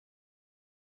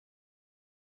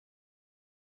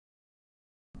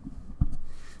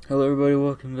Hello everybody,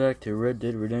 welcome back to Red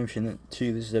Dead Redemption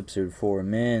 2. This is episode 4.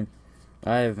 Man,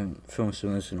 I haven't filmed some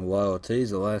of this in a while.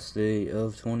 Today's the last day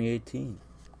of 2018.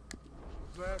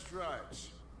 Last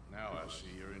rites. Now I see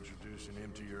you're introducing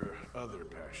him to your other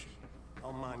passion.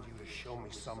 I'll mind you to show me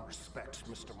some respect,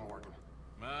 Mr. Morgan.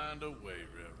 Mind away,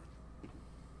 Reverend. You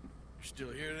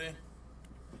still here then?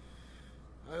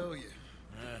 I owe you.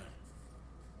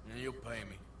 Yeah, you'll pay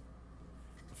me.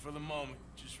 But for the moment,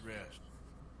 just rest.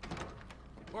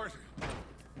 Arthur,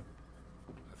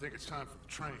 I think it's time for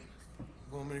the train.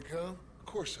 You want me to come? Of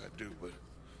course I do, but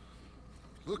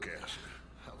look at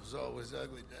you. I was always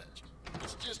ugly, Dutch.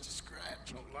 It's just a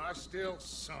scratch. Don't lie still,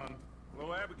 son.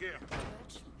 Hello, Abigail.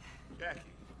 Jackie.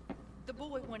 The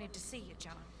boy wanted to see you,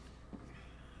 John.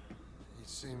 He'd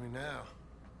see me now.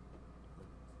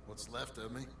 What's left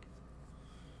of me?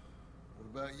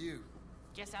 What about you?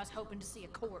 Guess I was hoping to see a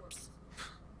corpse.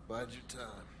 Bide your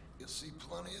time. You'll see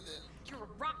plenty of them. You're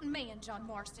a rotten man, John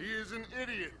Marston. He is an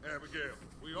idiot, Abigail.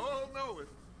 We all know it.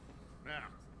 Now,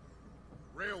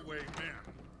 railway men.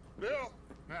 Bill,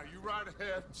 now you ride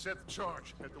ahead and set the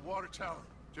charge at the water tower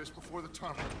just before the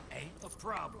tunnel. Ain't a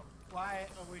problem. Why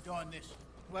are we doing this?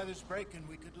 Weather's breaking.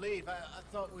 We could leave. I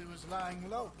thought we was lying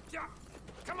low. Yeah,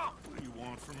 come on. What do you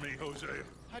want from me, Hosea?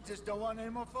 I just don't want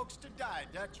any more folks to die,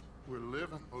 Dutch. We're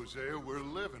living, Hosea. We're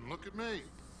living. Look at me.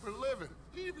 We're living.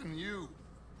 Even you.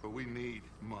 But we need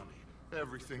money.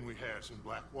 Everything we has in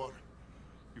Blackwater.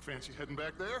 You fancy heading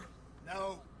back there?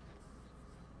 No.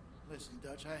 Listen,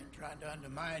 Dutch, I ain't trying to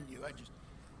undermine you. I just...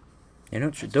 You I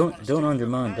just don't wanna stick to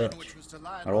undermine a plan, Dutch which was to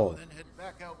lie at low, all. then head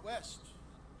back out west.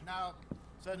 Now,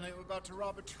 suddenly we're about to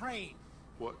rob a train.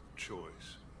 What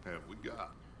choice have we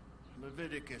got?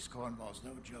 Leviticus Cornwall's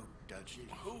no joke, Dutch.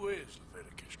 Who is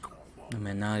Leviticus Cornwall? Oh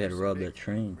man, now I gotta rob that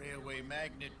train. Railway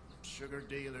magnate, sugar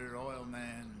dealer, oil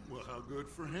man. Well, how good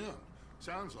for him.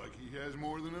 Sounds like he has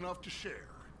more than enough to share.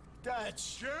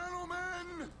 Dutch!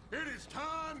 Gentlemen, it is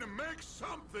time to make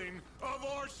something of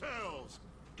ourselves.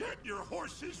 Get your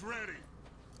horses ready.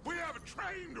 We have a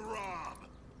train to rob.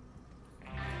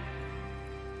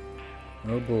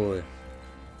 Oh boy.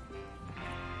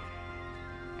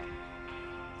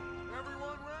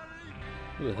 Everyone ready?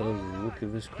 Who the hell is the look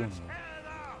of this corner? Let's head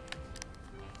out.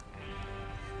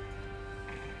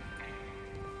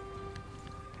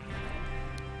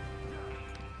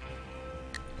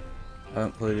 I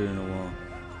haven't played it in a while.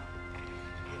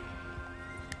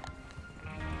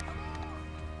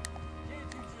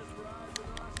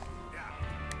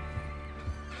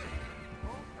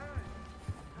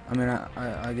 I mean,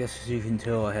 I guess as you can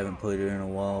tell, I haven't played it in a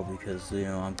while because, you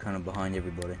know, I'm kind of behind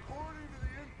everybody. According to the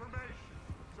information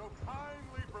so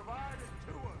kindly provided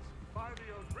to us by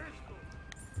the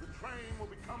O'Driscolls, the train will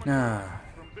be coming Nah.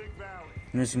 from Big Valley.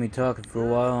 You're just gonna be talking for a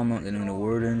while. I'm not getting a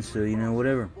word in, so you know,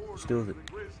 whatever. Just do with it.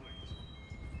 There's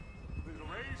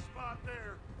a raised spot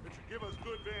there that should give us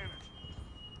good vantage.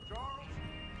 Charles,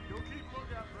 you'll keep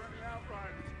lookout for any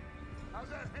outriders. How's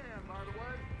that hand, by the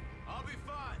way? I'll be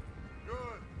fine.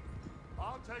 Good.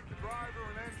 I'll take the driver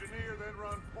and engineer, then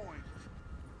run point.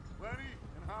 Lenny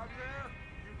and Javier,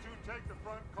 you two take the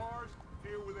front cars,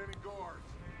 deal with any guards.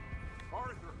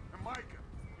 Arthur and Micah,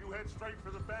 you head straight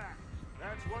for the back.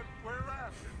 That's what we're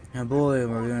after. Now, boy,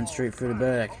 we're going straight for the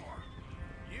back.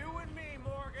 You and me,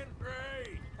 Morgan.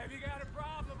 Great. Have you got a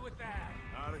problem with that?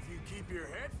 Not if you keep your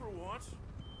head for once.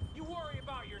 You worry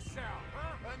about yourself,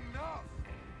 huh? Enough!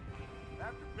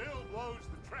 After Bill blows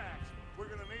the tracks, we're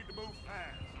gonna need to move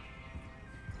fast.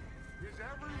 Is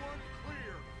everyone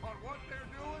clear on what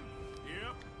they're doing?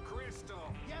 Yep.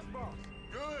 Crystal. Yes, boss.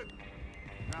 Good.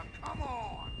 Now come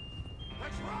on.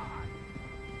 Let's ride.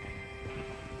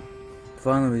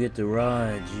 Finally, we get to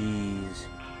ride. Jeez.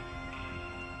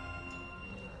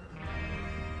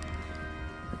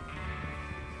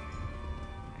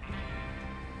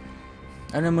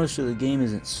 I know most of the game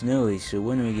isn't snowy, so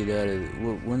when do we get out of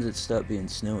it? When does it stop being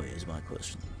snowy is my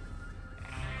question.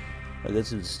 I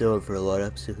guess it's still for a lot of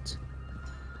episodes.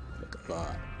 Like a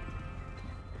lot.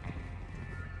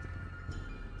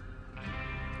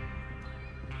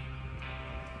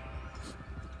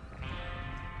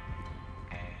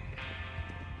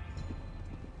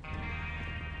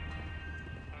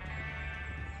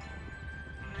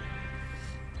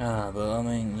 But I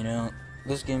mean, you know,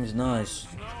 this game is nice.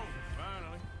 Snow,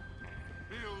 finally.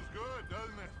 Feels good,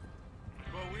 doesn't it?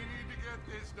 But we need to get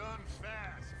this done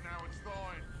fast. Now it's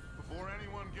thawing before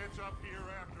anyone gets up here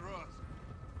after us.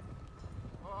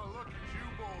 Oh, look at you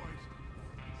boys.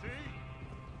 See?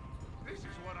 This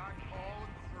is what I call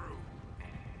a crew.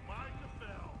 Micah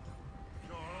Bell,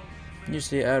 Charles Smith. You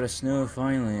see, out of snow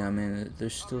finally. I mean,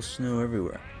 there's still snow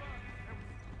everywhere.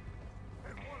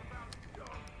 And what about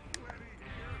you?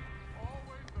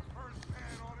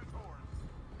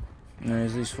 At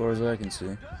least as far as I can see.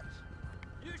 You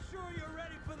sure you're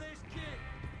ready for this, kid?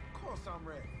 Of course I'm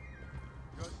ready.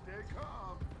 Just stay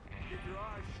calm. Keep your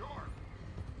eyes sharp.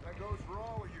 That goes for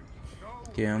all of you.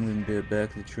 No. Okay, I'm gonna be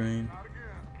back to the train. Not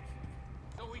again.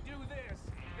 So we do this,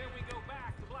 then we go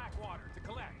back to Blackwater to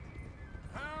collect.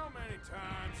 How many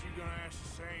times you gonna ask the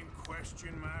same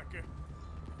question, Micah?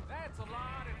 That's a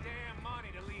lot of damn money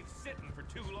to leave sitting for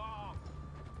too long.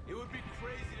 It would be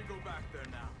crazy to go back there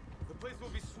now. The place will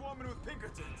be swarming with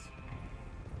Pinkertons.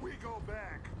 We go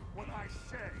back when I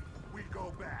say we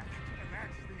go back. And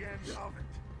that's the end of it.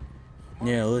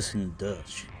 Yeah, listen to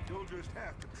Dutch. You'll just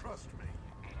have to trust me.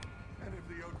 And if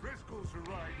the O'Driscolls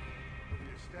are right, there'll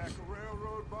be a stack of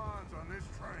railroad bonds on this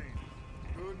train.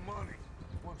 Good money,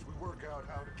 once we work out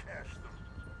how to cash them.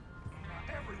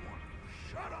 Now everyone,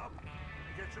 shut up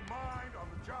and get your mind on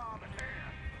the job at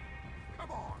hand.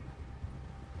 Come on.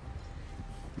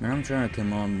 Man, I'm trying to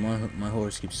come on. My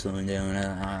horse keeps slowing down.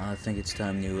 I think it's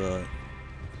time to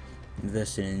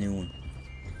invest in a new one.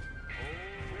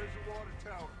 There's the water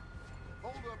tower.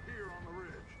 Hold up here on the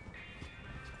ridge.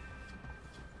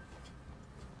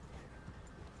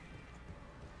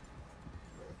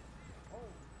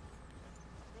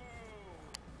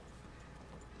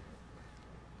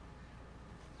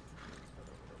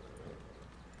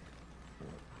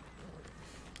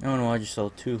 I don't know. I just saw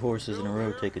 2 horses in a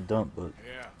row take a dump, but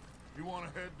Yeah. You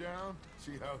want to head down,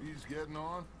 see how he's getting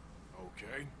on?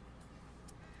 Okay.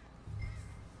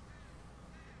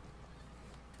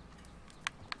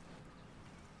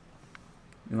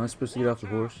 am I supposed to get off the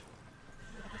horse?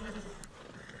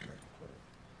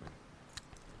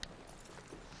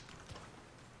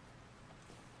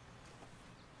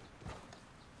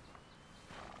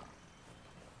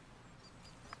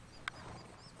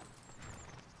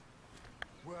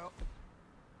 Well,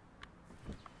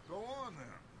 go on then.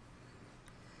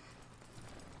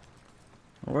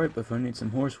 Alright, but if I need some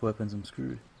horse weapons, I'm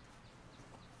screwed.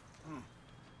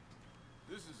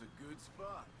 This is a good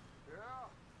spot. Yeah,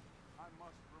 I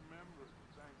must remember to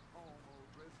thank Home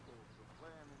O'Driscoll for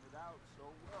planning it out so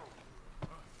well.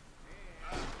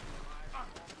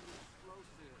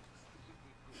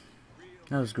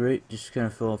 That was great. Just kind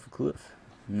of fell off a cliff.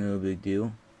 No big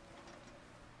deal.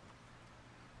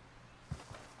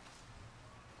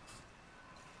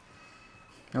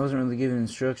 I wasn't really given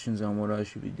instructions on what I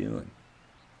should be doing.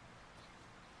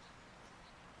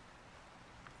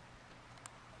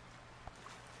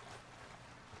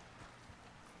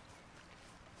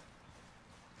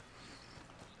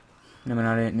 I mean,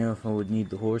 I didn't know if I would need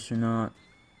the horse or not.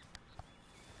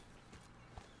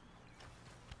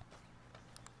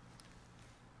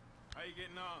 How you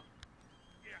getting on?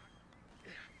 Yeah,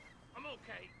 I'm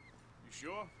okay. You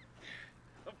sure?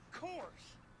 Of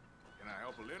course. Can I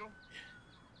help a little?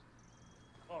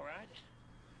 All right.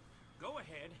 Go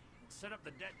ahead and set up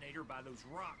the detonator by those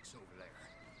rocks over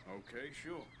there. Okay,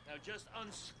 sure. Now just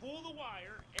unspool the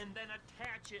wire and then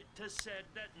attach it to said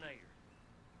detonator.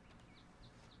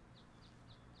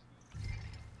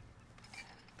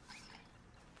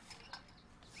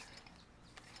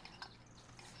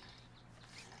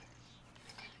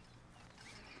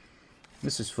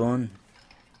 This is fun.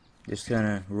 Just kind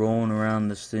of rolling around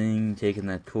this thing, taking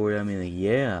that cord. I mean, like,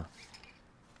 yeah.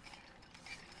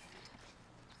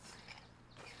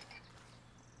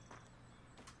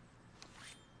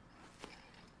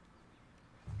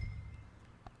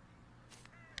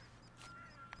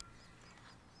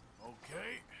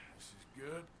 Okay, this is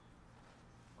good.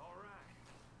 All right.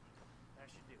 That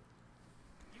should do it.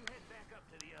 You head back up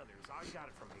to the others. I got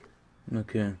it from here.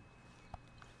 Okay.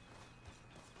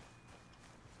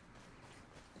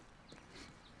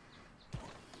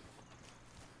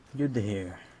 Good to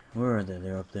hear. Where are they?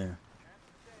 They're up there. I'm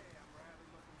rather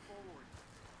looking forward.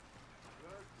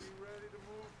 Just be ready to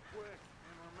move quick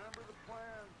and remember the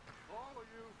plan. All of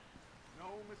you,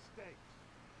 no mistakes.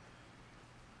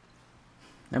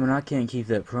 I mean, I can't keep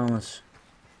that promise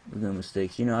with no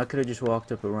mistakes. You know, I could have just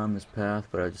walked up around this path,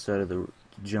 but I decided to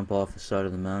jump off the side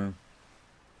of the mountain.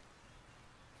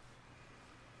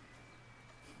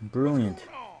 Brilliant. What's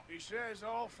going on? He says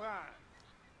all fine.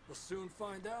 We'll soon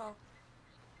find out.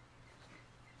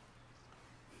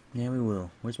 Yeah, we will.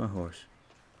 Where's my horse?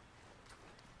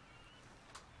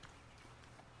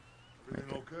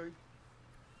 Everything okay?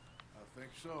 I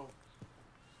think so.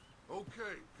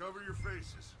 Okay, cover your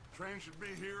faces. Train should be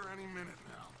here any minute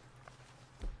now.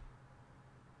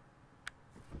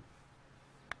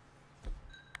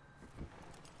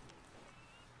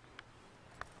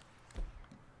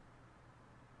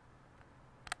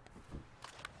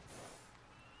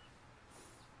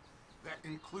 That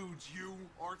includes you,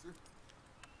 Arthur?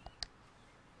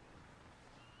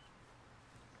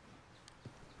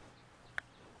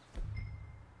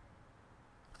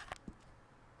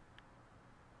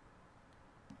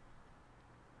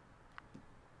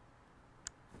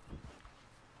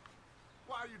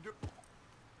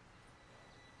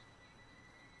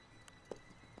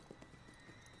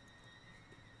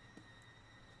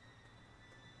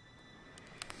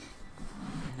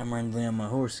 I'm randomly on my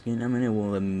horse skin. I mean, it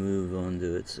won't let me move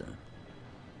onto it, so.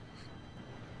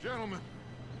 Gentlemen,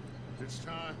 it's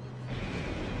time.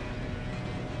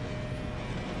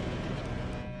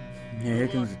 Yeah, here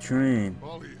comes the train.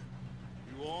 All of you,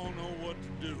 you all know what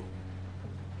to do.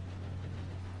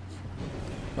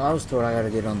 I was told I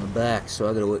gotta get on the back, so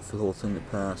I gotta wait for the whole thing to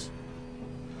pass.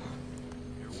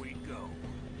 Here we go.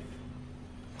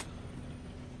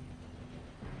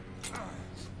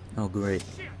 Oh, great.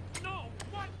 Shit! No!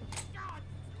 What? God!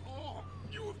 Oh,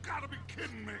 you have got to be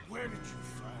kidding me. Where did you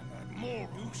find that Moron.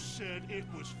 You said it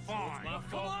was fine. my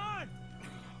fault. Come on!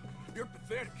 You're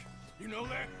pathetic. You know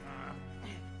that?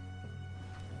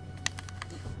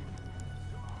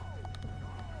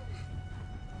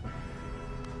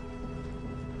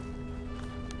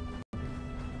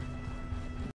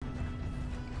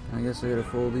 I guess I gotta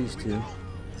fold these two.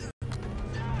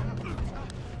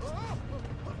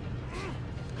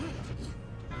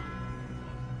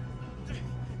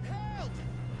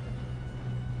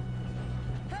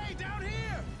 Hey, down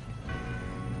here!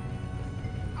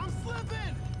 I'm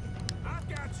slipping! I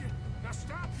got you. Now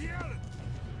stop yelling.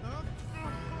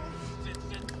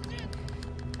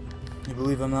 You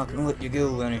believe I'm not gonna let you go,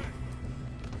 Lenny?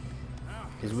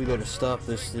 Because we gotta stop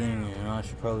this thing, and I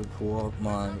should probably pull out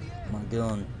my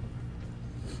gun.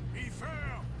 He fell.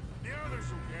 The others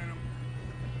will get him.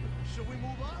 Should we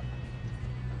move up?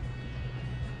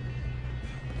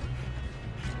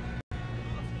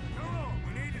 Come on.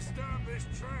 We need to stop this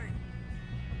train.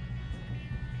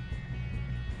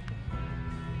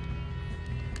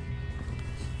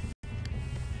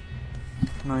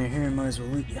 Now you're here, might as well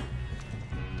loot you.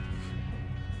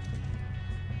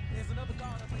 There's another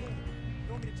guard up ahead.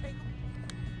 You want me to take him?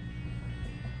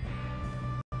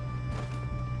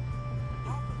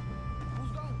 Arthur,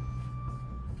 who's going?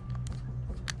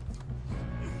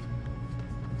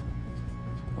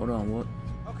 Hold on, what?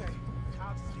 Okay,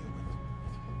 I'll just deal with it.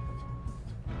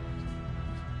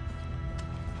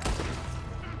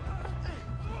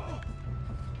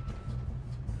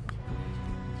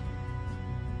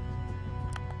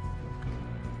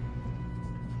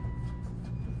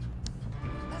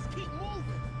 Let's keep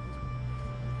moving.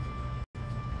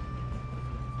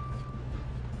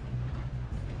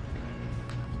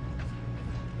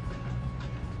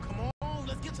 Come on,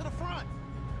 let's get to the front.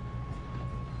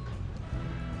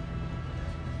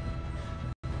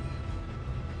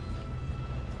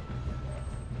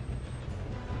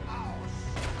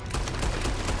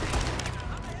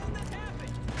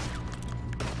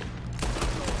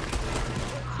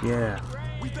 Yeah.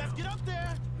 We best get up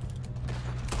there.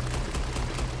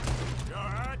 You all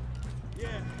right?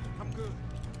 Yeah, I'm good.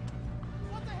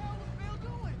 What the hell was Bill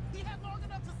doing? He had long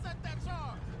enough to set that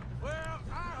charge. Well,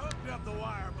 I hooked up the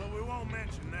wire, but we won't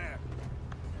mention that.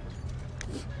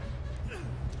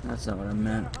 That's not what I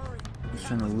meant. Hurry. I was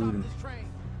trying to loot him. This train.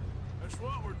 That's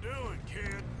what we're doing,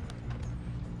 kid.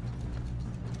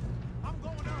 I'm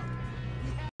going up.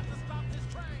 We have to stop this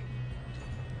train.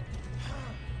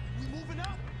 We moving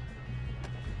up?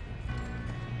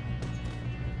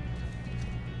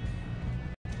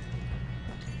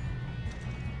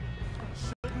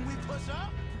 Shouldn't we push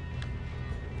up?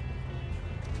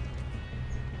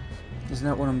 Isn't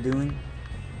that what I'm doing?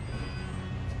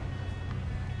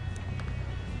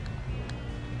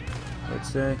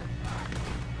 Let's say.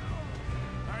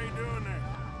 How you doing there?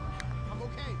 I'm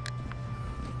okay.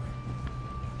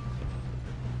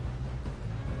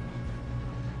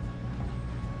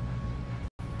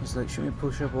 It's like, should we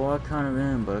push up? Well, I kind of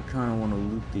am, but I kind of want to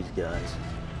loot these guys.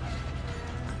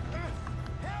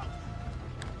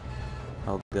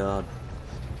 Help! Oh, God.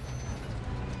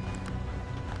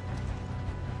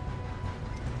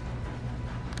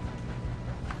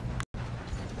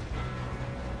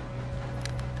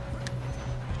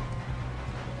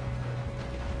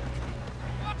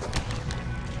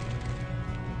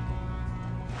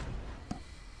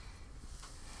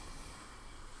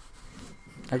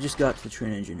 I just got to the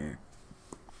train engineer.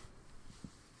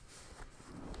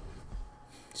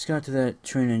 Just got to that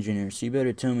train engineer, so you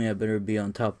better tell me I better be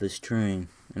on top of this train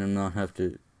and I'm not have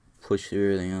to push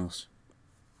through everything else.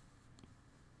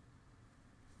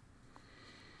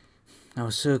 I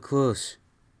was so close.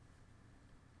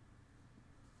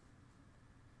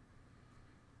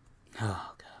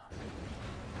 Oh, God.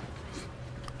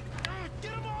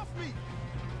 Get him off me!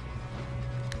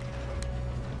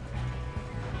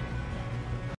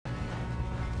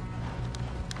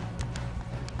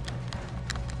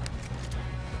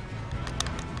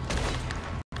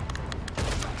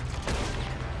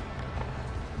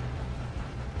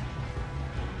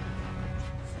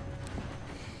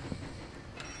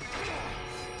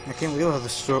 I can't believe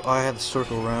I had the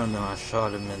circle around and I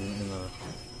shot him in the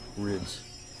ribs.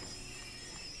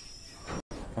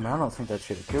 I mean, I don't think that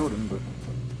should have killed him, but...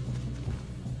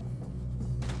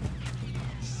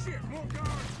 Shit, more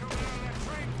guards coming out of that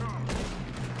train car.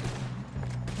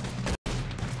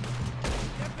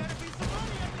 There better be some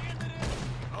money at the end of this.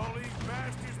 All these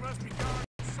bastards must be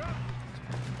guarding something.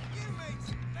 You make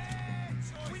some bad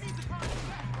choices. We need to call him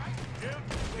back, right? Yep,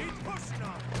 he's pushing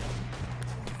on it.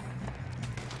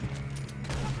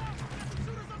 Come on, there's some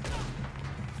shooters up top.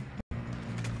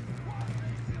 Why are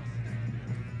they still standing?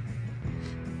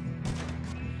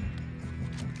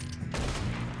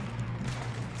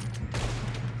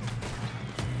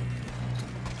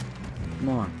 Come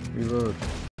on, reload.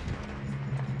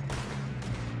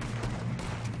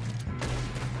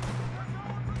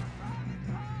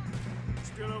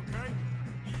 Still okay?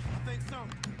 I think so.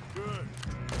 Good.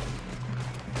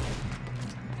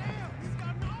 Damn, he's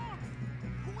got an arm.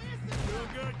 Who is this Doing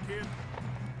guy? good, kid.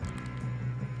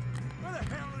 Where the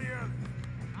hell are the others?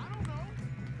 I don't know.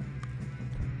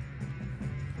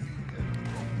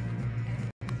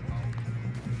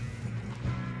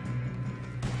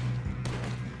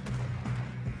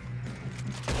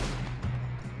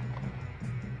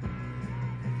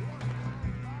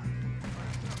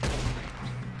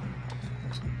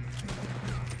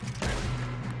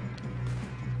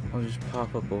 I'll just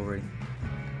pop up already. Here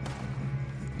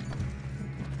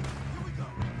we go.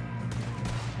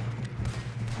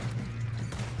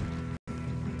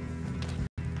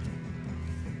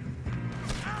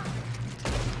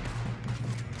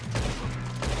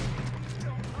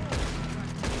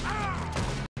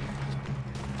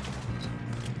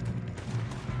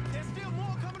 There's still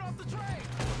more coming off the train.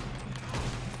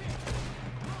 Shit.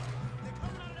 Look, they're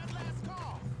coming out of that last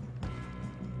car.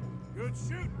 Good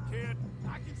shooting, kid.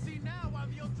 I can see now why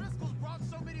the O'Driscolls brought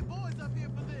so many boys up here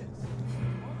for this.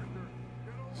 Arthur,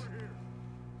 get over here.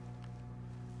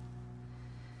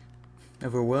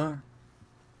 Over where?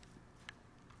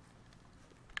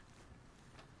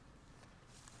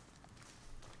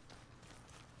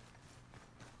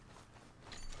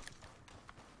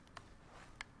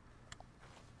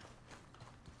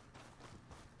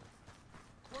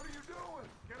 What are you doing?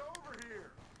 Get over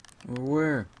here. Over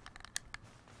where?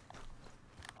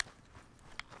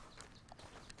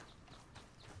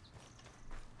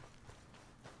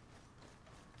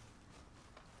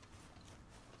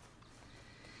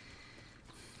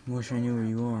 Wish I knew where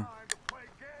you are. Time to play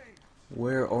games.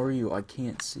 Where are you? I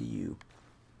can't see you.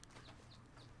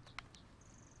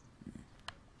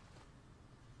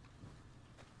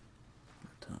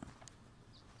 What time?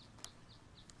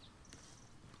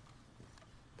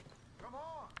 Come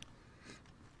on.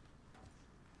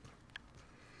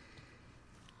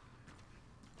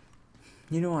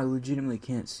 You know I legitimately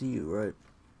can't see you, right?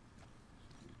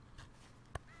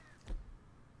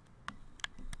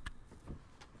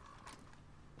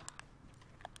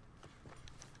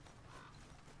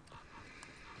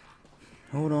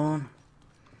 Hold on.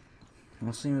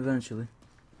 I'll see him eventually.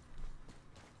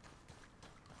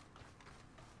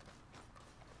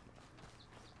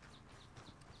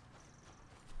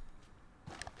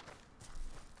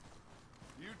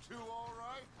 You two all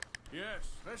right? Yes,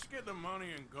 let's get the money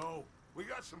and go. We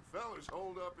got some fellas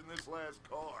holed up in this last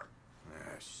car.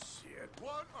 Ah, shit.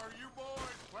 What are you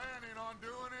boys planning on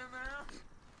doing in there?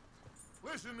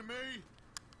 Listen to me.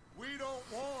 We don't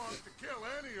want to kill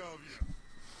any of you.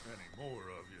 Any more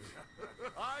of you.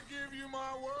 I give you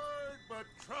my word, but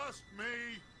trust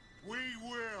me, we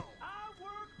will. I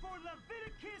work for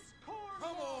Leviticus Corps.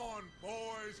 Come on,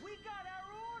 boys. We got our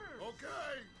orders.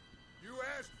 Okay. You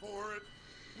asked for it.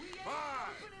 We ain't 5,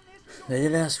 opening this door. They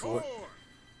did ask 4, for it.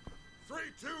 3,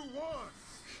 2, 1.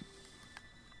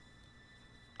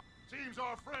 Seems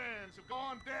our friends have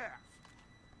gone deaf.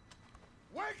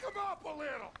 Wake them up a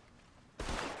little.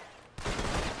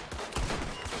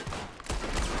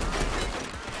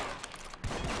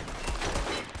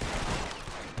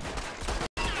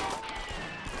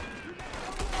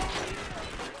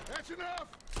 That's enough.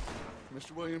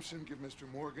 Mr. Williamson, give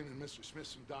Mr. Morgan and Mr. Smith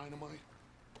some dynamite.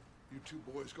 You two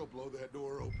boys go blow that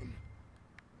door open.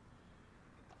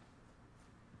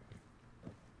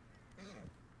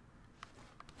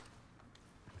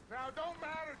 Now, it don't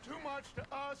matter too much to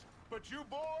us, but you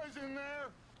boys in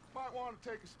there might want to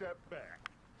take a step back.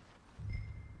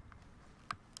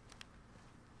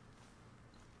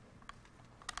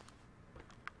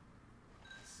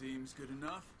 Seems good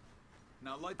enough.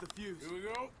 Now light the fuse. Here we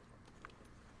go.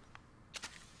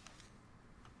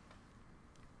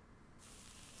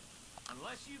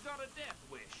 Unless you got a death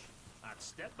wish, I'd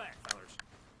step back, fellers.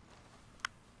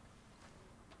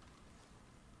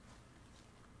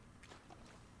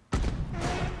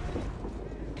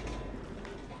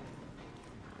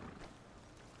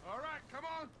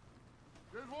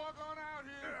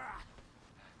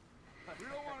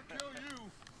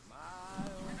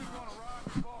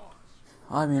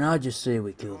 I mean, I just say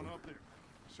we Get killed on him. up there.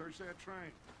 Search that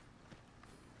train.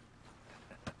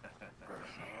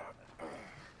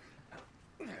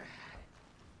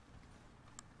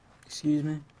 Excuse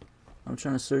me? I'm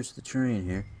trying to search the train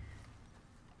here.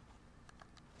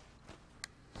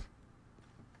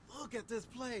 Look at this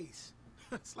place.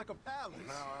 It's like a palace.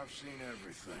 Now I've seen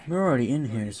everything. We're already in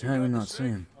here, so how do we Got the not see safe?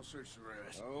 him? I'll search the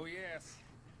rest. Oh, yes.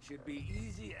 Should be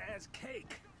easy as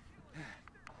cake.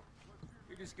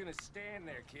 You're just gonna stand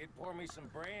there, kid. Pour me some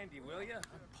brandy, will ya?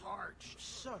 I'm parched.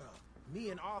 Shut up. Me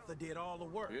and Arthur did all the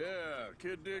work. Yeah,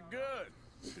 kid did good.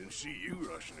 Didn't see you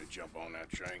rushing to jump on that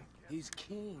train. He's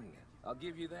king. I'll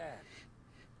give you that.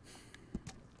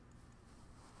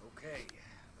 Okay,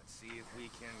 let's see if we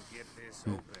can get this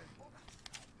open.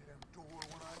 Damn door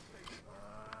when I say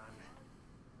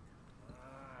Come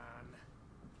on.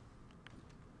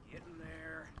 Get in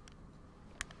there.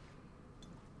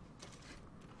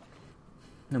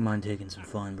 Don't mind taking some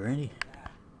fine brandy.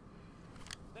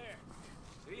 There.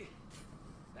 See?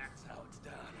 That's how it's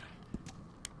done.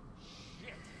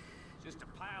 Shit. Just a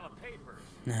pile of papers.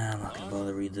 Nah, I'm not gonna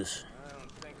bother read this. I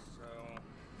don't think so.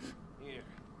 Here.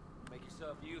 Make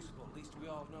yourself useful. At least we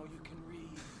all know you can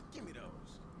read. Give me those.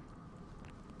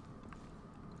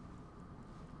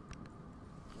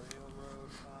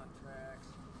 Railroad contracts,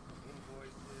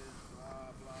 invoices,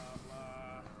 blah, blah,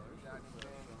 blah. Got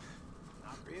anything?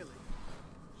 Not really.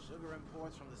 Sugar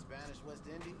imports from the Spanish West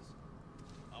Indies.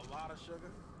 A lot of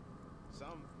sugar.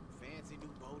 Some fancy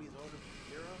new boaties ordered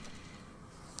from Europe.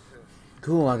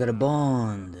 Cool, I got a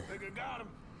bond. Think I got him.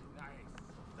 Nice.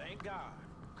 Thank God.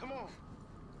 Come on.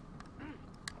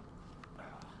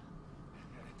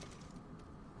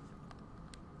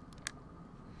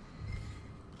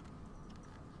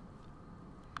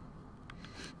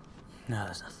 No,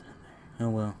 there's nothing in there. Oh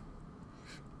well.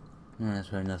 No, that's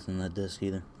probably nothing in that desk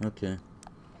either. Okay.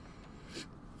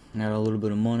 Got a little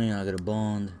bit of money, I got a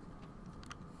bond.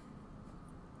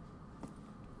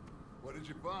 What did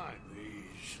you find?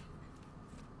 These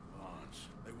bonds.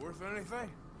 They worth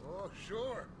anything? Oh,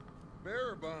 sure.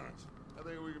 Bearer bonds. I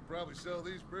think we could probably sell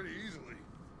these pretty easily.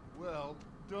 Well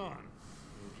done.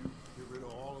 Would you get rid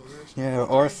of all of this? Yeah,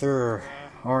 Arthur.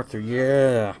 Arthur,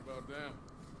 yeah. About damn.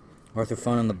 Arthur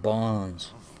finding the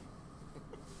bonds.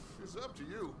 It's up to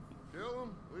you. Kill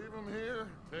them, leave them here,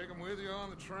 take them with you on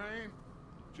the train.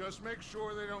 Just make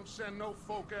sure they don't send no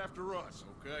folk after us,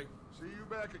 okay? See you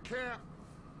back at camp.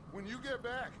 When you get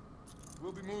back,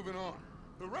 we'll be moving on.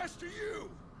 The rest of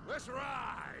you, let's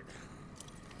ride!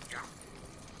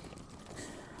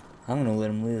 I'm gonna let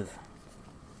him live.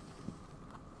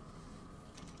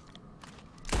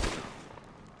 I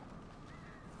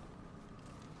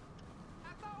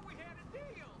thought we had a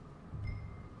deal.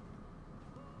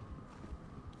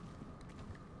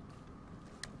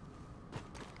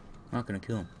 Not gonna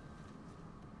kill him.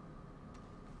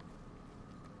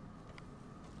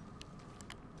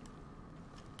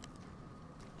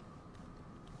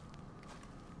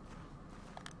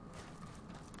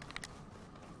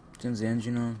 Turns the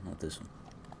engine on? Not this one.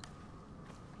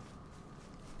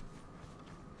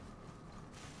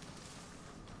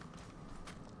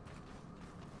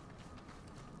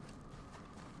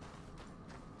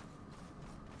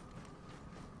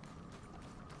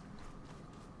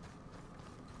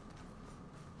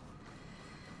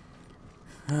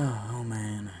 Oh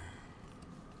man.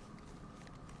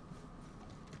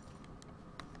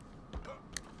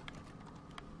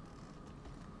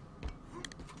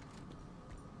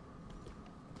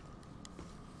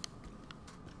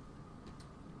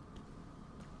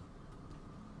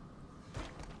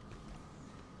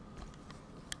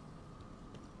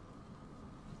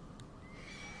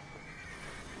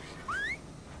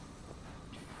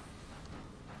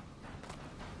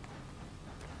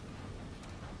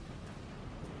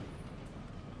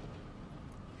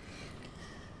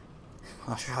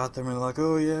 I shot them and like,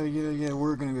 oh yeah,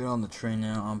 we're gonna get on the train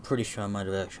now. I'm pretty sure I might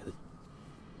have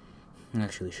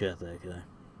actually shot that guy.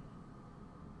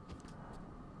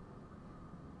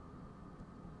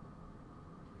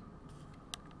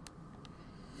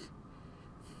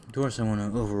 Of course I want to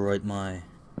overwrite my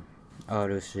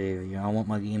autosave. You know, I want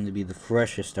my game to be the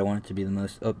freshest. I want it to be the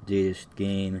most updated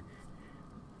game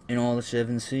in all the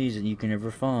 7 seas that you can ever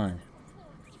find.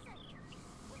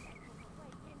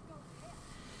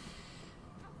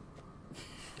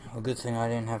 Well, good thing I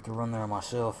didn't have to run there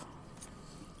myself.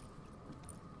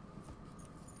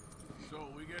 So,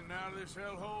 we getting out of this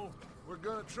hellhole? We're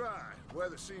gonna try.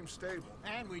 Weather seems stable.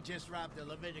 And we just robbed the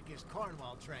Leviticus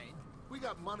Cornwall train. We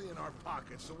got money in our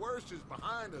pockets. The worst is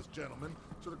behind us, gentlemen.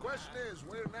 So the question is,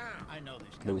 where now? I know this.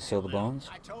 Do we sell the bones?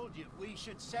 I told you, we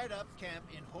should set up camp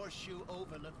in Horseshoe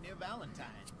Overlook near Valentine.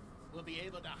 We'll be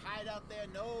able to hide out there,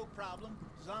 no problem,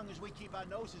 as long as we keep our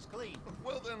noses clean.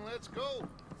 Well, then let's go.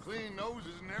 Clean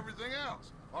noses and everything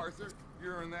else. Arthur,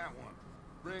 you're in that one.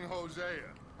 Bring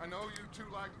Hosea. I know you two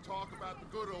like to talk about the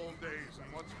good old days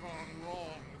and what's gone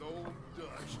wrong with old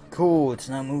Dutch. Cool, it's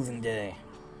not moving day.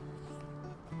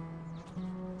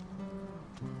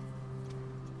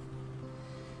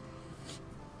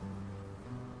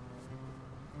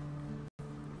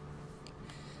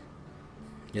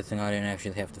 Good thing I didn't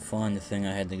actually have to find the thing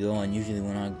I had to go on. Usually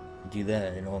when I do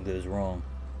that, it all goes wrong.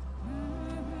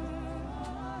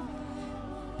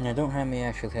 Now don't have me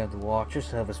actually have to walk, just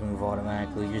have us move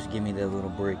automatically. Just give me that little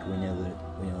break we know that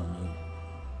we don't need.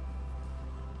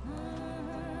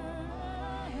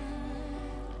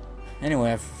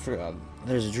 Anyway,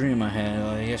 there's a dream I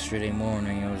had yesterday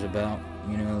morning. It was about,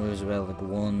 like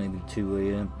 1, maybe 2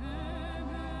 a.m.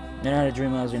 And I had a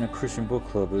dream I was in a Christian book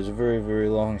club. It was a very, very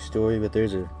long story, but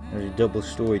there's a double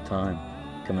story time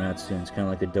coming out soon. It's kind of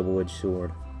like a double-edged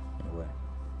sword, in a way.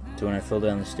 So when I fell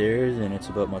down the stairs, and it's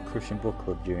about my Christian book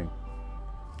club dream.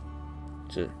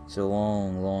 It's a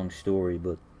long, long story,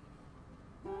 but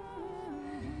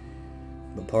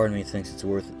part of me thinks it's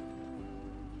worth it.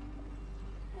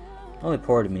 Only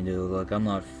part of me, though. Like, I'm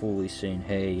not fully saying,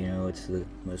 hey, it's the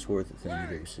most worth it thing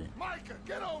you've ever seen. Micah,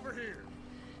 get over here!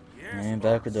 And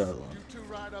back with that one. You two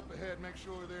ride up ahead, make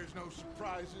sure there's no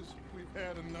surprises. We've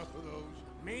had enough of those.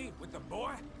 Me? With the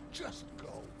boy? Just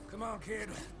go. Come on, kid.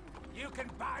 You can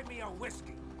buy me a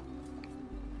whiskey.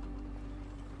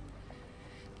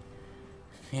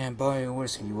 Yeah, buy a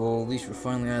whiskey. Well, at least we're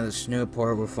finally out of the snow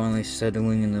part. We're finally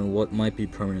settling into what might be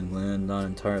permanent land. Not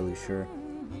entirely sure.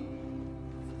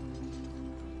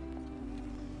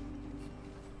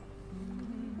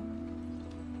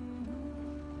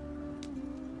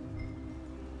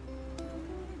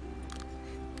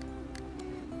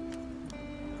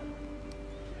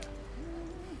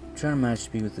 Trying to match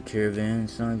speed with the caravan.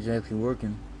 It's not exactly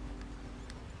working.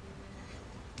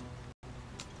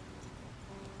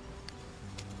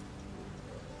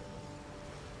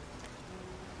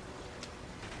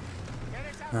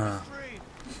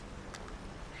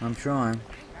 I'm trying.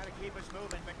 Gotta keep us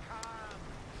moving, but calm.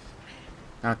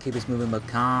 Gotta keep us moving, but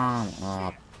calm.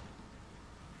 Oh.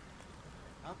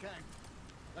 Okay,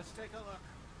 let's take a look.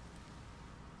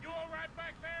 You all right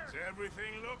back there? Does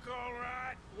everything look all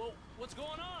right? Well, what's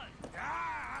going on?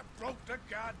 Ah, I broke the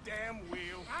goddamn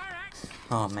wheel. All right.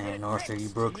 Oh man, Arthur, you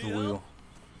broke the wheel.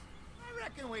 I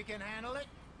reckon we can handle it.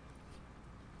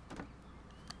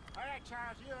 All right,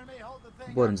 Charles, you and me hold the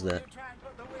thing. Button's up. that? You try and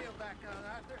put the wheel back on,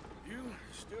 Arthur. You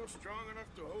still strong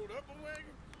enough to hold up a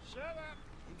wagon? Shut up.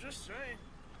 I'm just saying.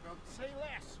 Don't say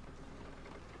less.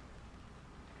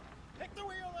 Pick the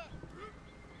wheel up.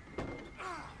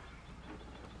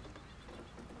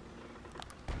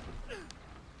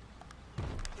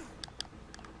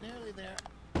 Nearly there.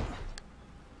 There.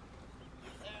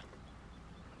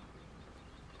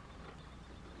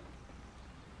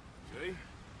 See? You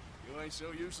ain't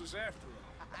so useless after all.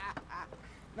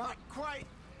 Not quite.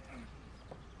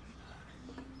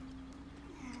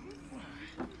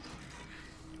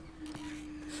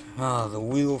 Ah, the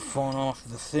wheel falling off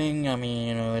the thing. I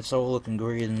mean, it's all looking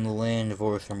great in the land of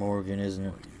Arthur Morgan, isn't it?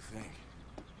 What do you think?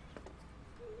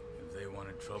 If they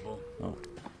wanted trouble? Oh.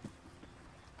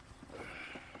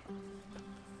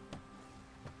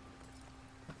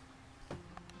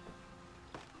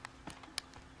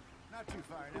 Not too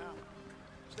far now.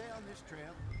 Stay on this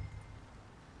trail.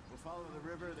 We'll follow the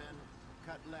river, then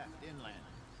cut left inland.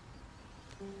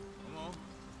 Come on.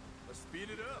 Let's speed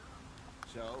it up.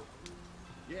 So,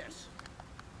 yes,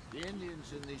 the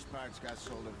Indians in these parts got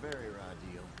sold a very raw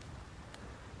deal.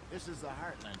 This is the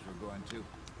heartland we're going to.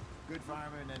 Good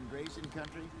farming and grazing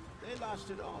country, they lost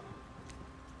it all.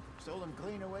 Stolen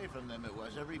clean away from them it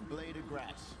was, every blade of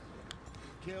grass.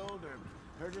 Killed or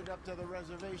herded up to the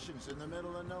reservations in the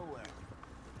middle of nowhere.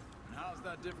 And how's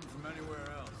that different from anywhere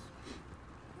else?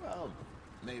 Well,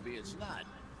 maybe it's not.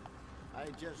 I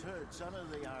just heard some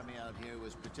of the army out here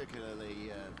was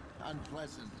particularly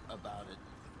unpleasant about it.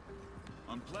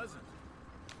 Unpleasant?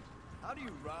 How do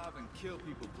you rob and kill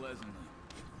people pleasantly?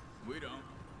 We don't,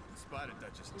 in spite of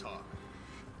Dutch's talk.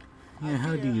 Yeah,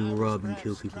 how do you rob and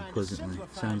kill people pleasantly?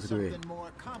 Sounds great. I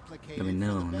mean,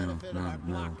 no.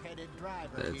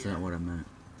 That's not what I meant.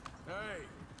 Hey,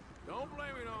 don't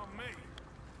blame it on me.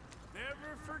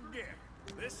 Never forget,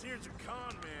 This here's a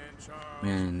con man, Charles.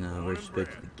 Man, Born and respect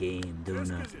bred. the game. Don't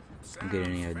Just 'cause it get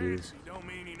any sounds ideas. fancy don't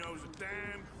mean he knows a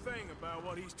damn thing about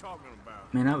what he's talking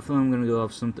about. Man, I feel I'm gonna go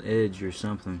off some edge or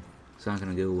something. It's not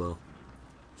gonna go well.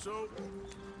 So,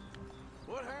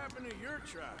 what happened to your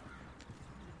tribe?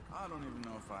 I don't even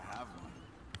know if I have one.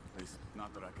 At least,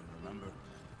 not that I can remember.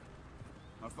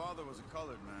 My father was a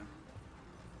colored man.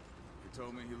 He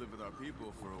told me he lived with our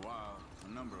people for a while. A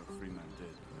number of free men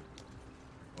did,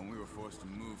 but when we were forced to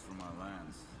move from our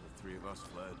lands, the three of us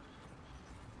fled.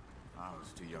 I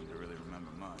was too young to really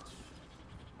remember much.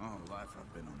 My whole life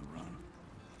I've been on the run.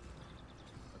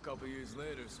 A couple years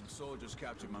later, some soldiers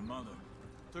captured my mother.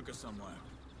 Took her somewhere.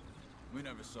 We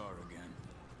never saw her again.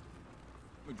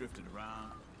 We drifted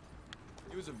around.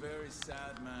 He was a very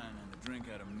sad man, and the drink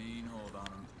had a mean hold on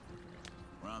him.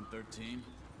 Around 13,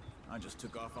 I just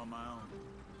took off on my own.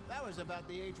 That was about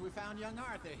the age we found young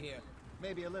Arthur here.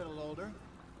 Maybe a little older.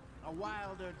 A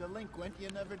wilder delinquent you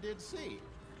never did see.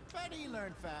 But he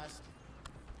learned fast.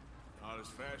 Not as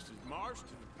fast as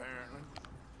Marston, apparently.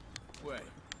 Wait,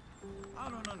 I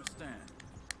don't understand.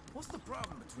 What's the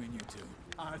problem between you two?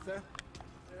 Arthur?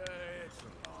 Yeah, it's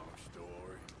a long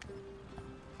story.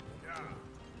 Yeah.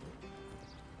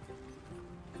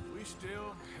 We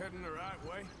still heading the right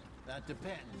way? That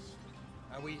depends.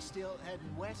 Are we still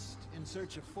heading west in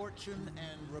search of fortune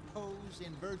and repose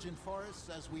in virgin forests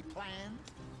as we planned?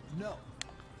 No.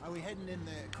 Are we heading in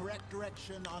the correct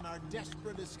direction on our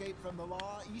desperate escape from the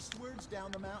law eastwards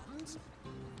down the mountains?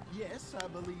 Yes, I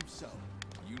believe so.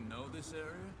 You know this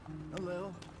area? A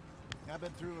little. I've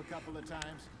been through a couple of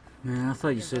times. Man, I thought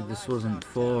you said this wasn't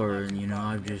far, and you know,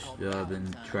 I've just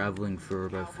been traveling for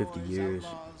about 50 years.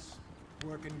 Outlaws,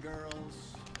 working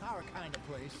girls, our kind of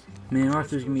place. Man,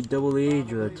 Arthur's gonna be double the age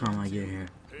by the time I get here.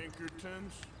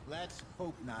 Pinkertons? Let's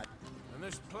hope not. And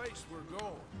this place we're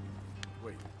going.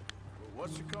 Wait,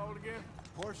 what's it called again?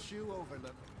 Horseshoe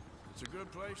Overlook. It's a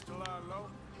good place to lie low?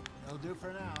 They'll do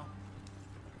for now.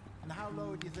 And how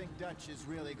low do you think Dutch is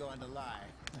really going to lie?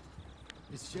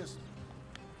 It's just,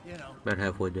 you know, About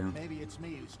halfway down. maybe it's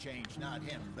me who's changed, not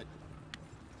him, but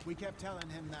we kept telling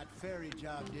him that ferry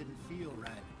job didn't feel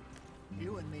right.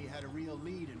 You and me had a real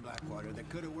lead in Blackwater that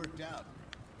could have worked out.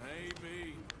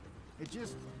 Maybe. It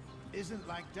just isn't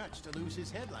like Dutch to lose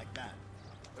his head like that.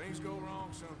 Things go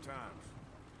wrong sometimes.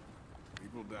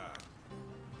 People die.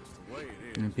 It's the way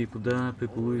it is. And people die,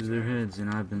 people lose their heads,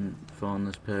 and I've been following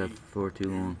this path for too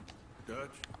long. Dutch,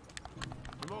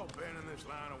 we've all been in this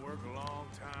line of work a long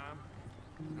time,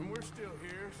 and we're still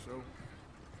here, so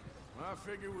I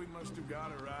figure we must have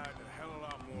got it right a hell of a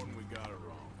lot more than we got it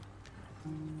wrong.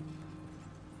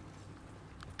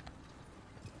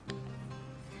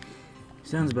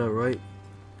 Sounds about right.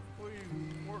 What are you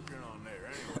working on there,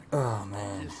 anyway? Oh,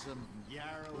 man. Just some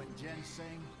yarrow and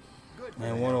ginseng. Good for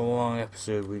Man, the what a health. long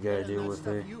episode we gotta Better than deal that with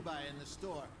stuff there. you buy in the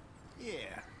store. Yeah.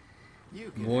 You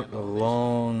can What a handle this.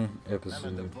 long I'm at the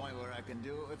episode. point where I can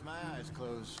do it with my eyes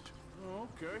closed. Oh,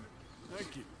 okay.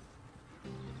 Thank you.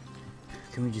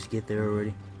 Can we just get there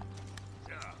already?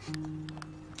 Yeah.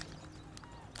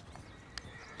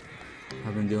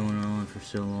 I've been going on for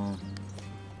so long.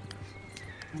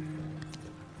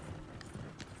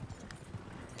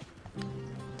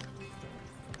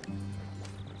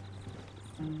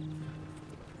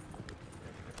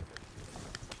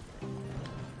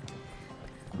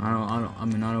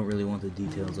 I don't really want the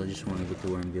details. I just want to get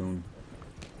to where I'm going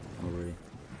already.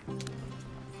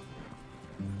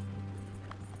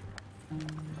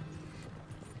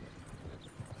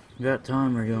 About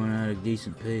time we're going at a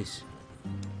decent pace.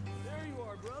 There you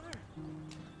are, brother.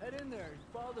 Head in there.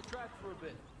 Follow the track for a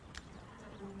bit.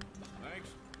 Thanks.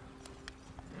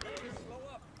 Just slow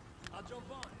up. I'll jump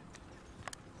on.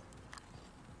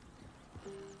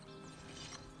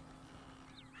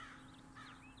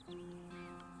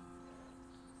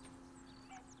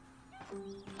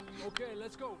 Okay,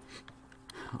 let's go.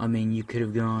 I mean, you could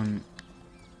have gone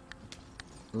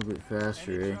a little bit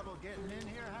faster, Any eh? trouble getting in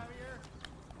here,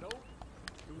 Javier? Nope.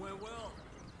 It went well.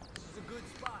 This is a good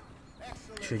spot.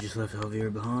 Excellent. Should have just left Javier I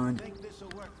behind. think this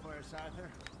will work for us, Arthur.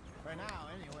 For now,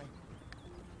 anyway.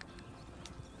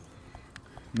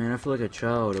 Man, I feel like a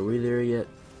child. Are we there yet?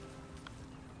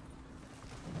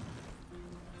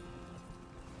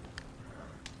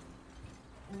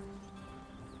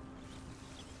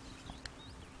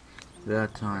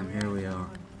 That time, here we are.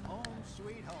 Home,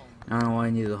 sweet home. I don't know why I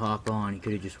needed to hop on. You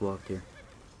could have just walked here.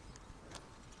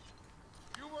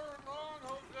 You weren't wrong,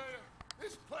 Hosea.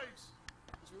 This place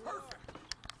is perfect.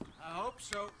 I hope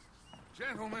so.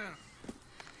 Gentlemen,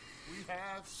 we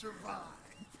have survived.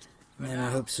 Man, I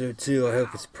hope so too. I hope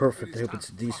it's perfect. I hope it's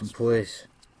a decent place.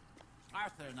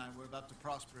 Arthur, and I were about to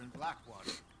prosper in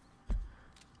Blackwater.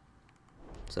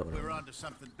 So We were onto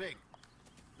something big.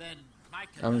 Then Mike...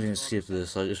 I'm just gonna skip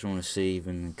this. I just want to save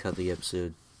and cut the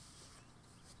episode.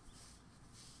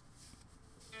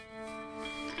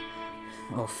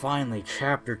 Oh, finally,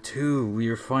 Chapter 2. We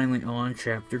are finally on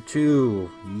Chapter 2.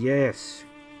 Yes.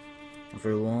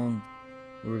 After long,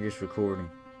 we were just recording.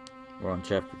 We're on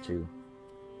Chapter 2.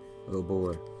 Oh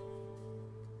boy.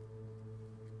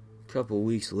 A couple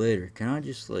weeks later. Can I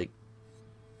just, like,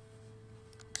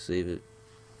 save it?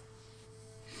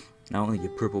 I only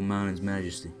get Purple Mountain's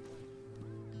Majesty.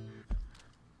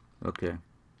 Okay.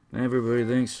 Everybody,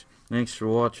 thanks for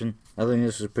watching. I think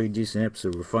this is a pretty decent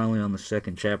episode. We're finally on the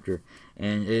second chapter.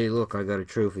 And hey, look, I got a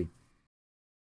trophy.